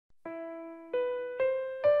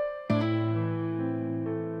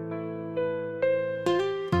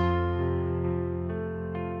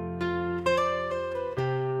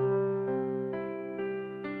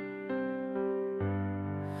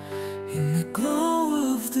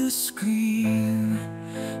glow of the screen,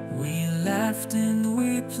 we laughed and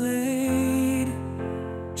we played,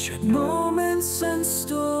 shared moments and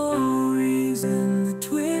stories in the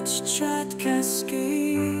Twitch chat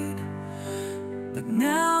cascade. But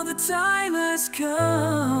now the time has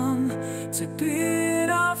come to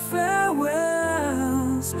bid our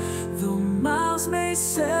farewells. Though miles may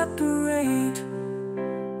separate,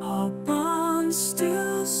 our bond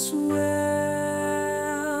still swells.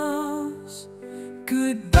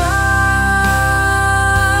 Goodbye,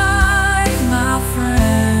 my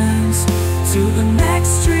friends, to the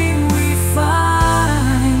next dream we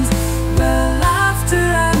find, where laughter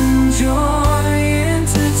and joy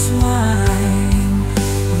intertwine.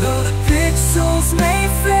 Though the pixels may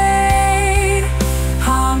fade,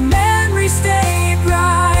 our memories stay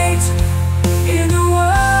bright. In a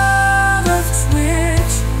world of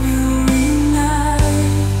Twitch, we'll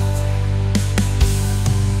reunite.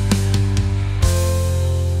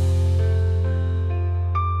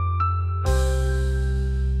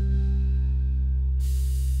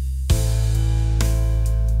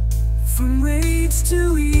 From raids to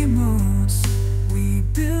emotes, we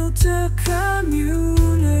built a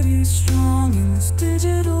community strong in this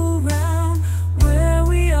digital realm where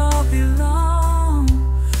we all belong.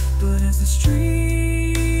 But as the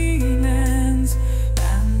stream ends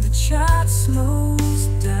and the chat slows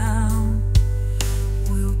down,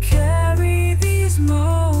 we'll carry these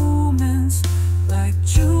moments like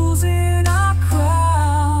jewels in our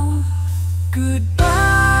crown. Goodbye,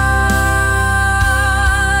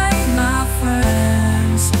 my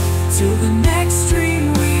friends, till the next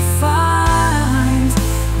dream we find,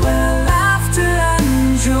 where laughter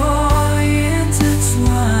and joy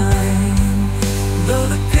intertwine. Though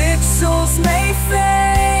the pixels may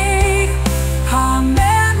fade, our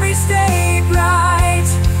memories stay bright.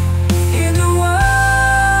 In the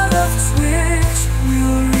world of Twitch,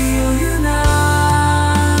 we'll reunite.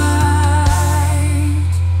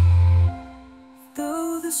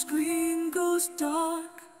 Though the screen goes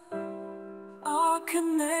dark, our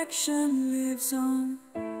connection lives on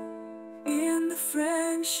in the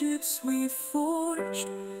friendships we forged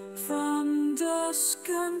from dusk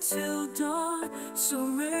until dawn. So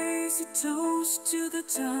raise a toast to the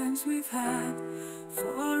times we've had,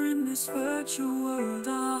 for in this virtual world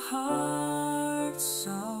our hearts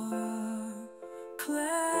are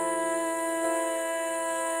glad.